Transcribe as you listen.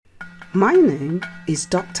My name is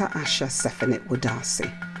Dr. Asha Sefanit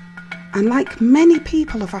Wadasi, and like many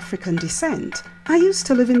people of African descent, I used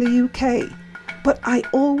to live in the UK, but I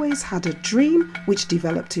always had a dream which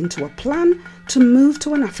developed into a plan to move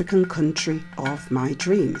to an African country of my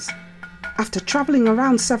dreams. After travelling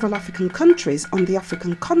around several African countries on the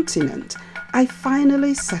African continent, I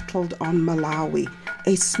finally settled on Malawi,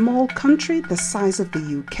 a small country the size of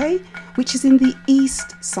the UK, which is in the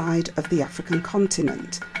east side of the African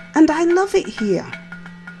continent. And I love it here.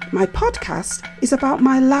 My podcast is about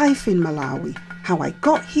my life in Malawi, how I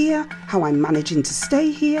got here, how I'm managing to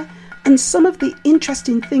stay here, and some of the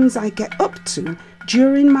interesting things I get up to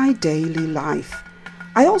during my daily life.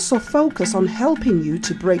 I also focus on helping you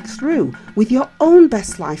to break through with your own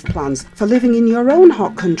best life plans for living in your own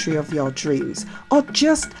hot country of your dreams, or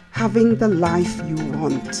just having the life you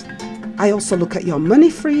want. I also look at your money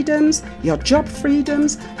freedoms, your job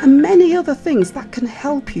freedoms, and many other things that can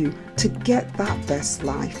help you to get that best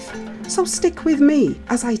life. So stick with me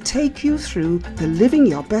as I take you through the Living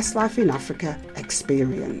Your Best Life in Africa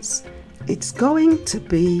experience. It's going to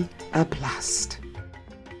be a blast.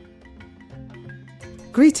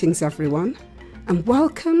 Greetings everyone, and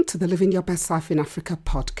welcome to the Living Your Best Life in Africa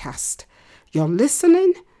podcast. You're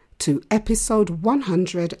listening to episode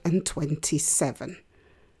 127.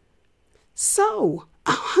 So,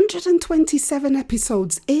 127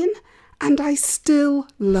 episodes in, and I still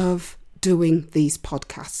love doing these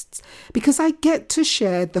podcasts because I get to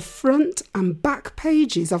share the front and back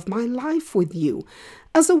pages of my life with you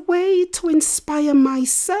as a way to inspire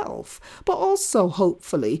myself, but also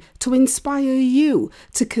hopefully to inspire you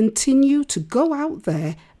to continue to go out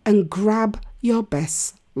there and grab your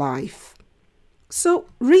best life. So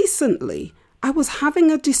recently, I was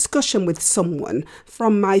having a discussion with someone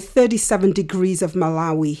from my 37 degrees of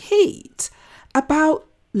Malawi heat about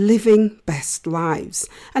living best lives.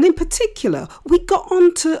 And in particular, we got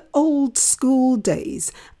on to old school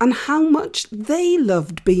days and how much they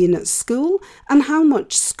loved being at school and how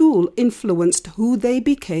much school influenced who they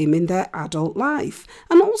became in their adult life,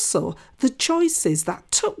 and also the choices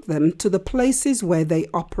that took them to the places where they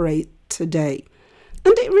operate today.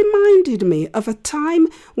 And it reminded me of a time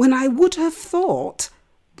when I would have thought,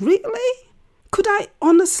 really? Could I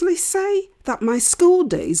honestly say that my school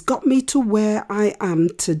days got me to where I am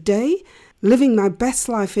today, living my best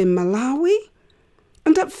life in Malawi?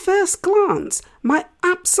 And at first glance, my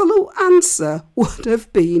absolute answer would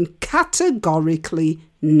have been categorically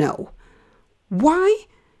no. Why?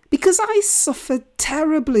 Because I suffered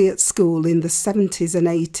terribly at school in the 70s and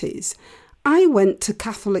 80s. I went to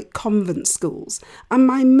Catholic convent schools, and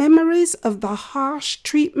my memories of the harsh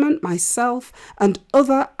treatment myself and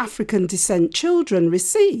other African descent children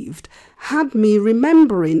received had me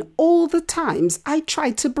remembering all the times I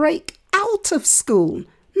tried to break out of school,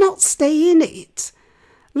 not stay in it.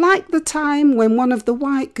 Like the time when one of the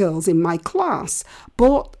white girls in my class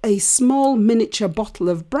bought a small miniature bottle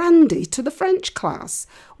of brandy to the French class,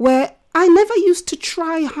 where I never used to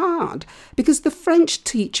try hard because the French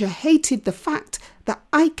teacher hated the fact that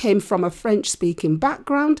I came from a French-speaking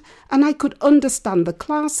background and I could understand the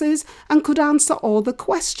classes and could answer all the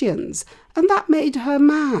questions, and that made her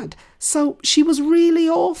mad, so she was really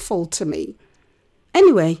awful to me.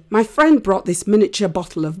 Anyway, my friend brought this miniature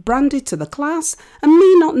bottle of brandy to the class, and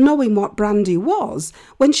me not knowing what brandy was,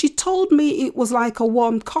 when she told me it was like a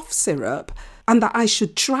warm cough syrup and that I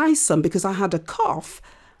should try some because I had a cough,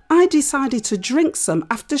 I decided to drink some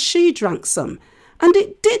after she drank some, and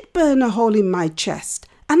it did burn a hole in my chest,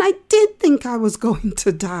 and I did think I was going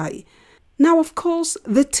to die. Now, of course,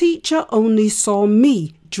 the teacher only saw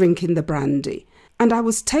me drinking the brandy, and I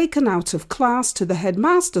was taken out of class to the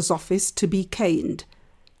headmaster's office to be caned.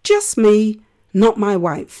 Just me, not my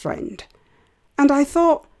white friend. And I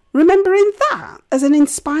thought, remembering that as an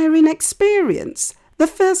inspiring experience, the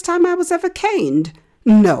first time I was ever caned?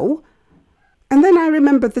 No. And then I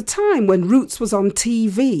remembered the time when Roots was on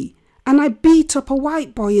TV and I beat up a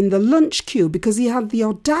white boy in the lunch queue because he had the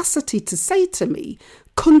audacity to say to me,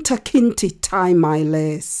 "Kunta Kinti, tie my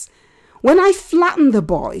lace." When I flattened the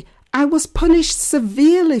boy, I was punished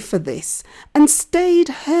severely for this and stayed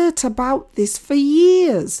hurt about this for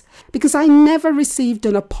years because I never received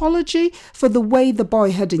an apology for the way the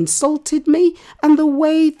boy had insulted me and the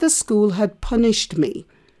way the school had punished me.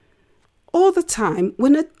 Or the time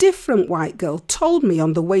when a different white girl told me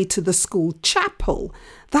on the way to the school chapel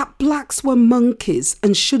that blacks were monkeys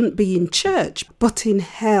and shouldn't be in church but in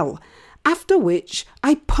hell, after which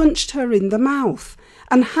I punched her in the mouth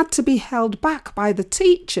and had to be held back by the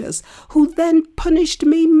teachers, who then punished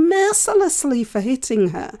me mercilessly for hitting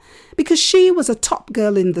her because she was a top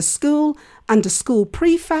girl in the school and a school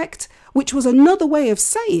prefect, which was another way of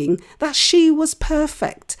saying that she was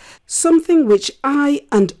perfect, something which I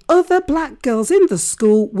and other black girls in the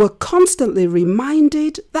school were constantly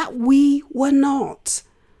reminded that we were not.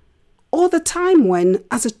 Or the time when,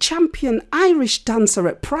 as a champion Irish dancer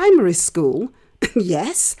at primary school,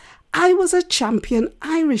 yes, I was a champion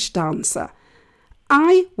Irish dancer,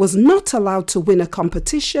 I was not allowed to win a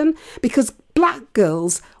competition because black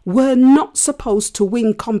girls were not supposed to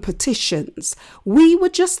win competitions. We were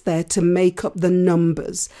just there to make up the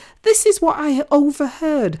numbers. This is what I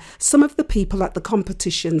overheard some of the people at the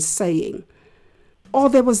competitions saying. Or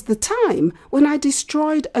there was the time when I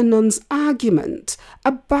destroyed a nun's argument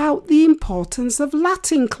about the importance of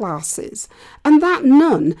Latin classes. And that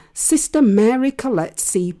nun, Sister Mary Collette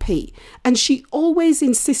CP, and she always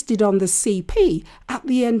insisted on the CP at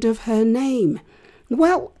the end of her name.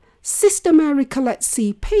 Well, Sister Mary Collette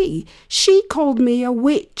CP, she called me a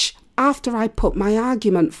witch after I put my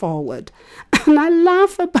argument forward. And I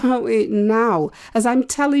laugh about it now as I'm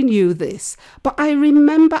telling you this, but I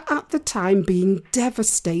remember at the time being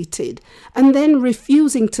devastated and then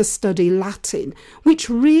refusing to study Latin, which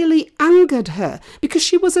really angered her because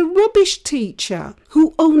she was a rubbish teacher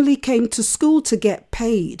who only came to school to get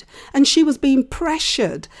paid, and she was being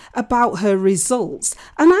pressured about her results,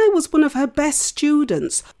 and I was one of her best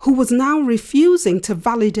students who was now refusing to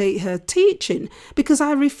validate her teaching because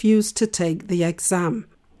I refused to take the exam.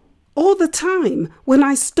 All the time when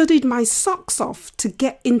I studied my socks off to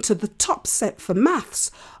get into the top set for maths,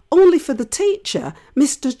 only for the teacher,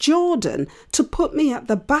 Mr. Jordan, to put me at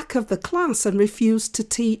the back of the class and refuse to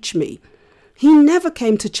teach me. He never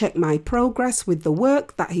came to check my progress with the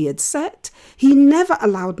work that he had set. He never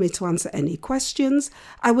allowed me to answer any questions.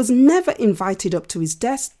 I was never invited up to his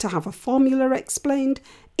desk to have a formula explained.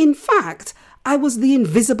 In fact, I was the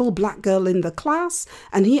invisible black girl in the class,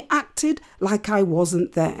 and he acted like I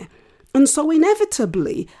wasn't there. And so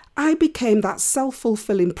inevitably, I became that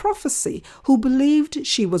self-fulfilling prophecy who believed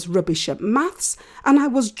she was rubbish at maths, and I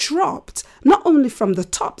was dropped not only from the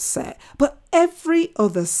top set, but every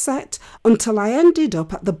other set until I ended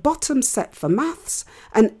up at the bottom set for maths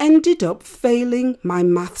and ended up failing my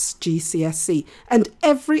maths GCSE and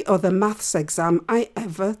every other maths exam I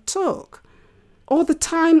ever took. Or the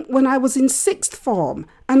time when I was in sixth form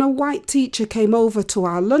and a white teacher came over to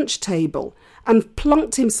our lunch table and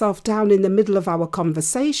plonked himself down in the middle of our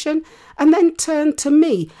conversation and then turned to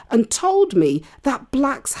me and told me that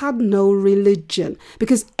blacks had no religion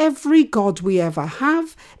because every god we ever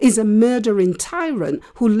have is a murdering tyrant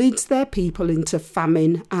who leads their people into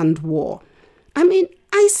famine and war. I mean,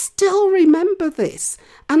 I still remember this,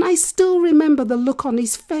 and I still remember the look on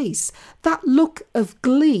his face, that look of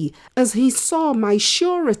glee as he saw my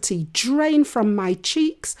surety drain from my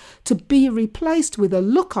cheeks to be replaced with a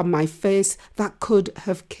look on my face that could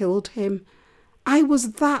have killed him. I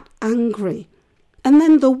was that angry. And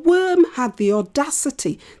then the worm had the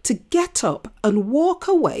audacity to get up and walk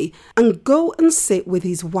away and go and sit with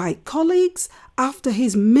his white colleagues after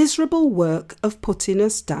his miserable work of putting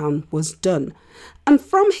us down was done. And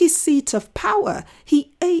from his seat of power,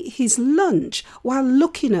 he ate his lunch while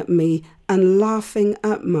looking at me and laughing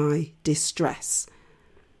at my distress.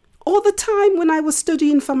 All the time when I was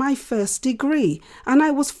studying for my first degree and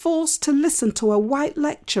I was forced to listen to a white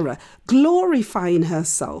lecturer glorifying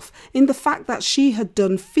herself in the fact that she had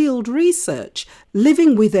done field research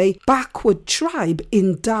living with a backward tribe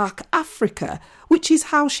in dark Africa, which is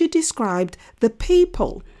how she described the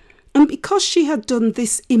people. And because she had done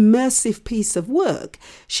this immersive piece of work,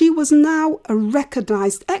 she was now a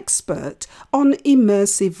recognised expert on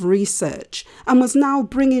immersive research and was now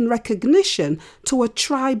bringing recognition to a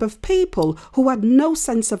tribe of people who had no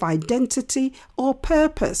sense of identity or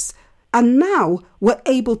purpose and now were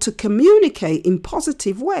able to communicate in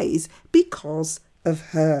positive ways because of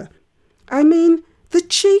her. I mean, the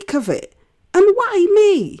cheek of it. And why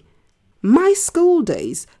me? My school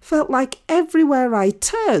days felt like everywhere I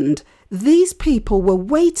turned, these people were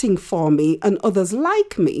waiting for me and others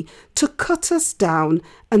like me to cut us down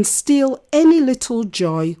and steal any little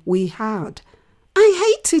joy we had.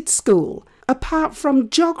 I hated school, apart from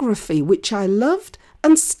geography, which I loved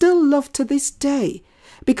and still love to this day,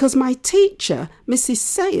 because my teacher, Mrs.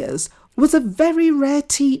 Sayers, was a very rare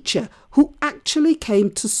teacher who actually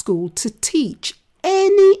came to school to teach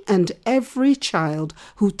any and every child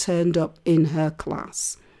who turned up in her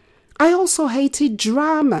class. I also hated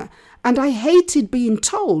drama, and I hated being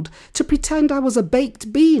told to pretend I was a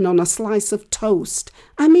baked bean on a slice of toast.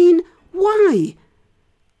 I mean, why?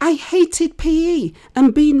 I hated PE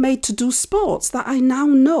and being made to do sports that I now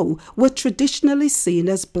know were traditionally seen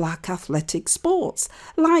as black athletic sports,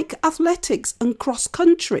 like athletics and cross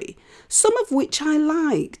country, some of which I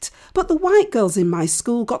liked. But the white girls in my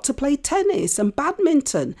school got to play tennis and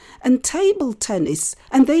badminton and table tennis,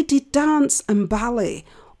 and they did dance and ballet,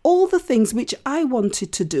 all the things which I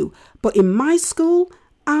wanted to do. But in my school,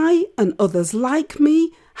 I and others like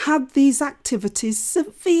me had these activities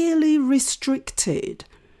severely restricted.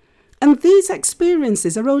 And these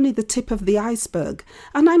experiences are only the tip of the iceberg.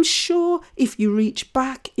 And I'm sure if you reach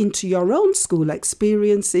back into your own school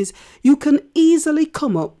experiences, you can easily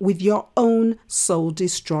come up with your own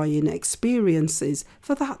soul-destroying experiences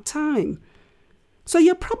for that time. So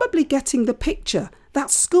you're probably getting the picture that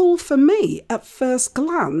school for me at first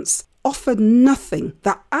glance offered nothing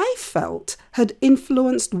that I felt had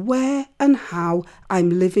influenced where and how I'm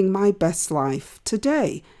living my best life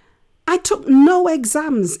today. I took no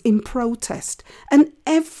exams in protest, and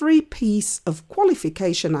every piece of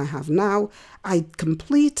qualification I have now, I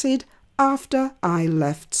completed after I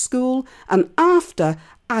left school and after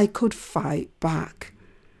I could fight back.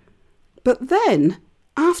 But then,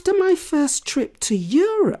 after my first trip to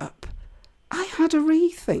Europe, I had a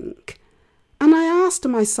rethink, and I asked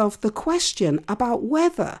myself the question about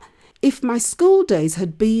whether, if my school days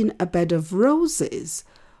had been a bed of roses,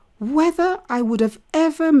 whether I would have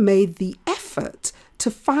ever made the effort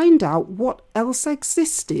to find out what else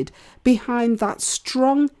existed behind that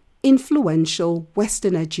strong, influential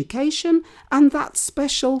Western education and that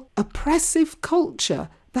special oppressive culture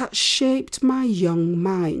that shaped my young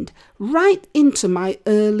mind right into my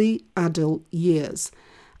early adult years.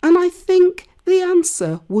 And I think the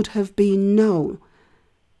answer would have been no.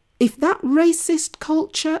 If that racist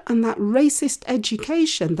culture and that racist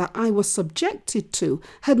education that I was subjected to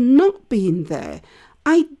had not been there,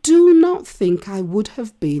 I do not think I would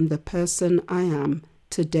have been the person I am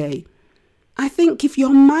today. I think if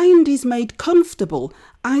your mind is made comfortable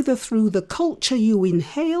either through the culture you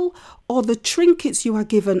inhale or the trinkets you are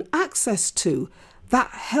given access to,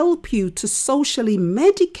 that help you to socially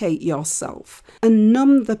medicate yourself and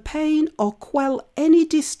numb the pain or quell any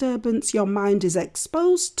disturbance your mind is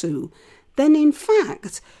exposed to, then in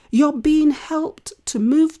fact, you're being helped to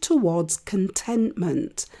move towards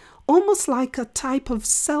contentment, almost like a type of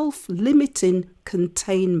self-limiting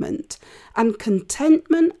containment. And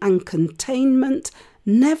contentment and containment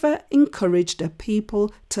never encouraged a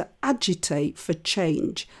people to agitate for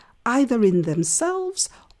change, either in themselves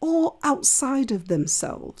or outside of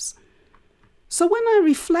themselves. So when I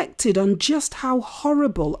reflected on just how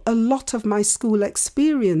horrible a lot of my school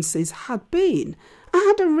experiences had been, I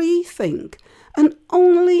had a rethink. And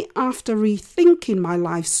only after rethinking my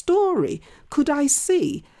life story could I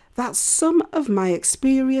see that some of my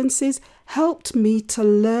experiences helped me to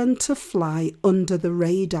learn to fly under the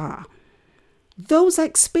radar. Those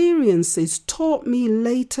experiences taught me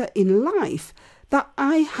later in life that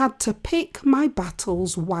I had to pick my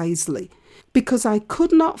battles wisely, because I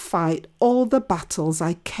could not fight all the battles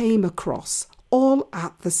I came across all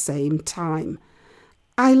at the same time.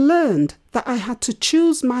 I learned that I had to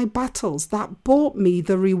choose my battles that brought me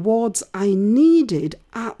the rewards I needed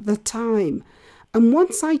at the time. And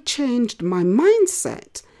once I changed my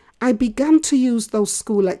mindset, I began to use those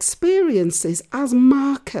school experiences as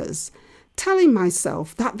markers, telling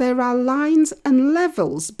myself that there are lines and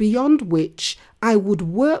levels beyond which I would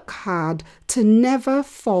work hard to never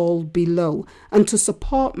fall below and to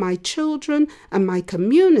support my children and my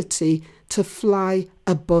community to fly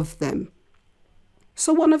above them.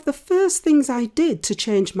 So one of the first things I did to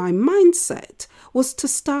change my mindset was to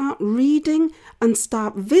start reading and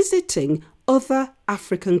start visiting other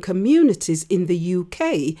African communities in the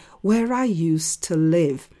UK where I used to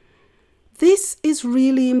live. This is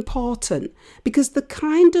really important because the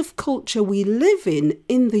kind of culture we live in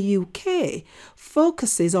the UK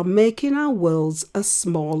focuses on making our worlds as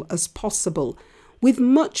small as possible, with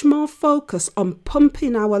much more focus on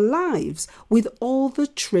pumping our lives with all the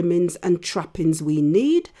trimmings and trappings we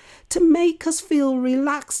need to make us feel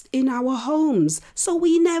relaxed in our homes so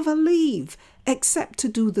we never leave, except to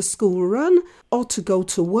do the school run or to go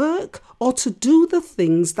to work or to do the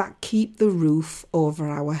things that keep the roof over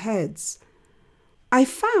our heads. I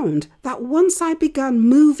found that once I began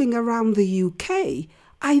moving around the UK,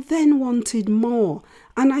 I then wanted more,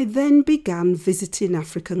 and I then began visiting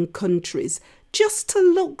African countries just to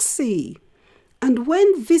look-see. And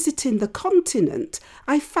when visiting the continent,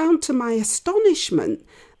 I found to my astonishment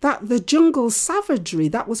that the jungle savagery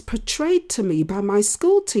that was portrayed to me by my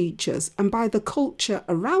school teachers and by the culture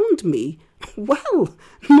around me Well,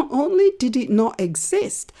 not only did it not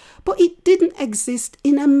exist, but it didn't exist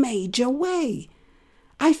in a major way.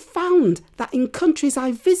 I found that in countries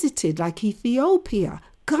I visited like Ethiopia,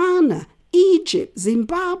 Ghana, Egypt,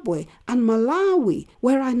 Zimbabwe and Malawi,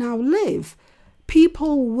 where I now live,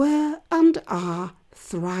 people were and are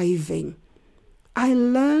thriving. I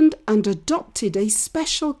learned and adopted a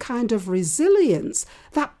special kind of resilience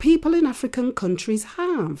that people in African countries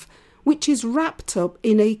have, which is wrapped up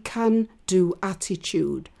in a can-do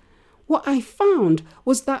attitude. What I found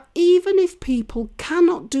was that even if people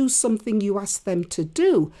cannot do something you ask them to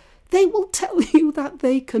do, they will tell you that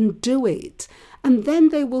they can do it, and then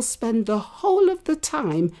they will spend the whole of the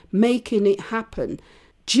time making it happen,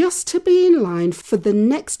 just to be in line for the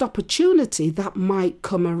next opportunity that might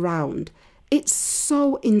come around. It's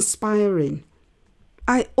so inspiring.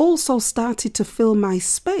 I also started to fill my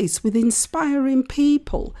space with inspiring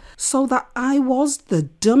people so that I was the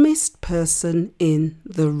dumbest person in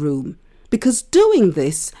the room. Because doing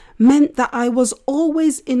this meant that I was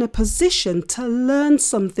always in a position to learn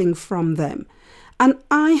something from them. And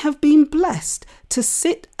I have been blessed to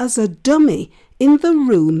sit as a dummy in the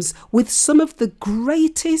rooms with some of the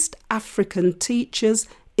greatest African teachers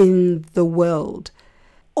in the world,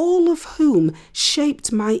 all of whom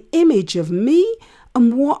shaped my image of me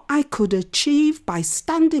and what I could achieve by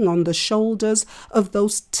standing on the shoulders of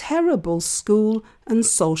those terrible school and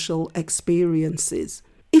social experiences.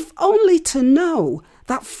 If only to know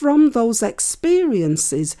that from those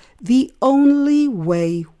experiences, the only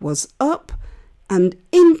way was up and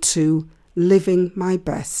into living my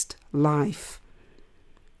best life.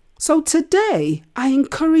 So today, I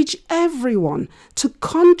encourage everyone to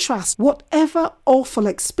contrast whatever awful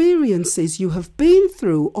experiences you have been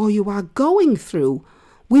through or you are going through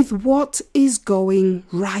with what is going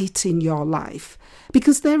right in your life.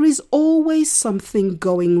 Because there is always something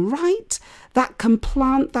going right that can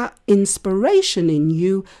plant that inspiration in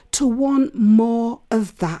you to want more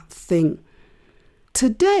of that thing.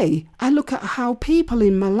 Today, I look at how people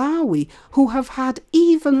in Malawi who have had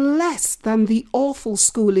even less than the awful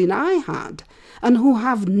schooling I had and who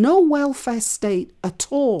have no welfare state at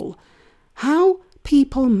all, how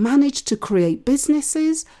people manage to create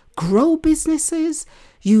businesses, grow businesses,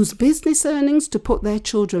 use business earnings to put their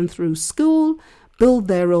children through school, build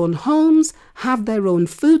their own homes, have their own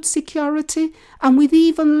food security, and with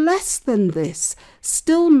even less than this,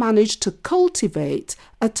 still manage to cultivate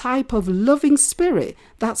a type of loving spirit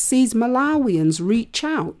that sees Malawians reach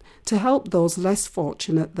out to help those less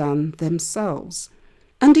fortunate than themselves.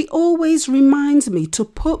 And it always reminds me to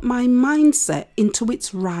put my mindset into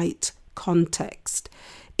its right context.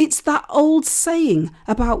 It's that old saying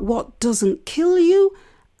about what doesn't kill you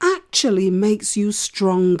actually makes you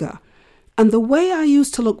stronger. And the way I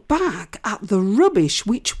used to look back at the rubbish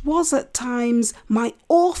which was at times my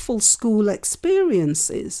awful school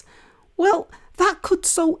experiences, well, that could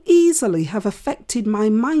so easily have affected my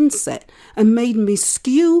mindset and made me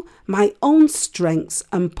skew my own strengths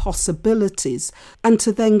and possibilities, and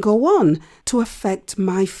to then go on to affect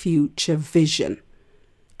my future vision.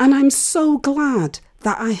 And I'm so glad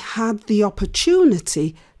that I had the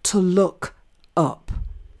opportunity to look up.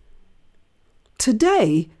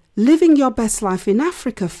 Today, living your best life in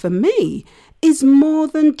Africa for me is more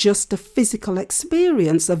than just a physical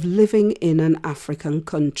experience of living in an African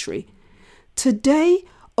country. Today,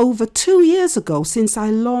 over 2 years ago since I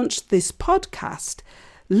launched this podcast,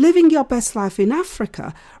 living your best life in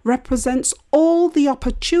Africa represents all the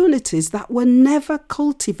opportunities that were never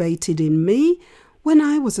cultivated in me when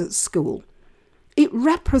I was at school. It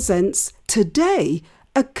represents today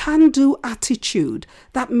a can-do attitude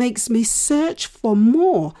that makes me search for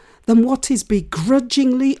more than what is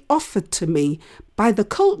begrudgingly offered to me by the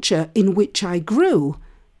culture in which I grew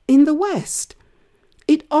in the West.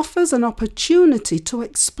 It offers an opportunity to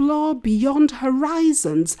explore beyond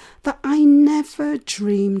horizons that I never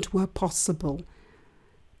dreamed were possible.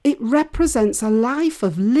 It represents a life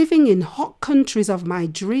of living in hot countries of my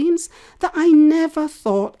dreams that I never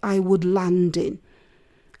thought I would land in.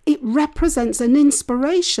 It represents an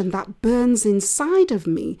inspiration that burns inside of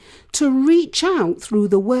me to reach out through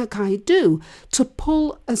the work I do to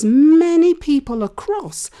pull as many people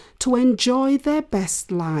across to enjoy their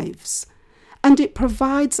best lives. And it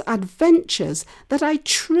provides adventures that I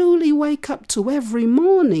truly wake up to every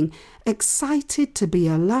morning, excited to be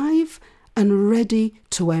alive and ready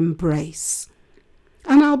to embrace.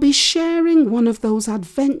 And I'll be sharing one of those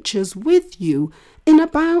adventures with you in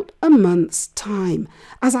about a month's time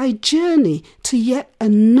as I journey to yet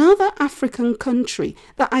another African country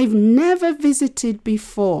that I've never visited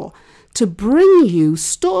before to bring you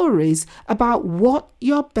stories about what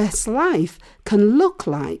your best life can look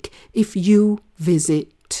like if you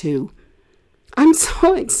visit too. I'm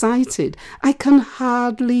so excited. I can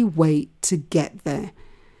hardly wait to get there.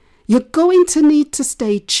 You're going to need to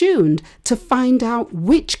stay tuned to find out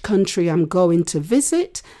which country I'm going to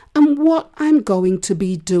visit and what I'm going to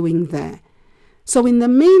be doing there. So in the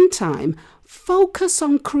meantime, focus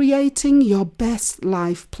on creating your best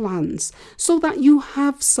life plans so that you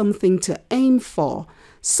have something to aim for,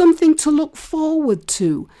 something to look forward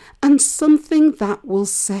to, and something that will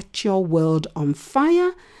set your world on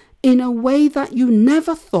fire in a way that you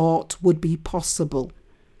never thought would be possible.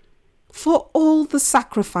 For all the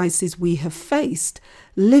sacrifices we have faced,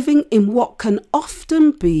 living in what can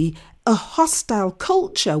often be a hostile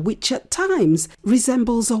culture which at times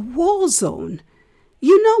resembles a war zone,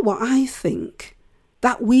 you know what I think?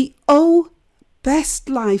 That we owe best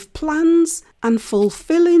life plans and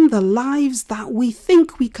fulfilling the lives that we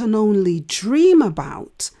think we can only dream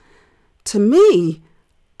about. To me,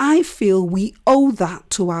 I feel we owe that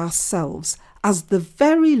to ourselves as the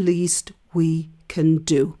very least we can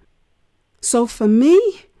do. So for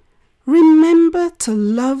me, remember to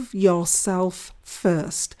love yourself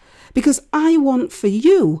first, because I want for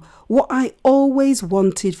you what I always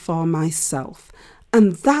wanted for myself,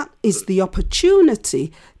 and that is the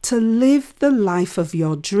opportunity to live the life of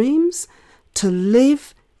your dreams, to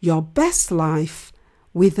live your best life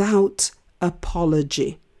without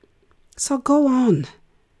apology. So go on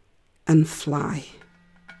and fly.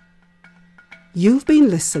 You've been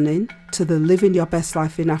listening to the Living Your Best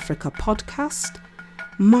Life in Africa podcast.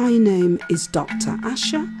 My name is Dr.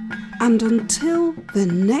 Asha, and until the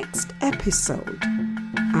next episode,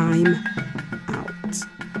 I'm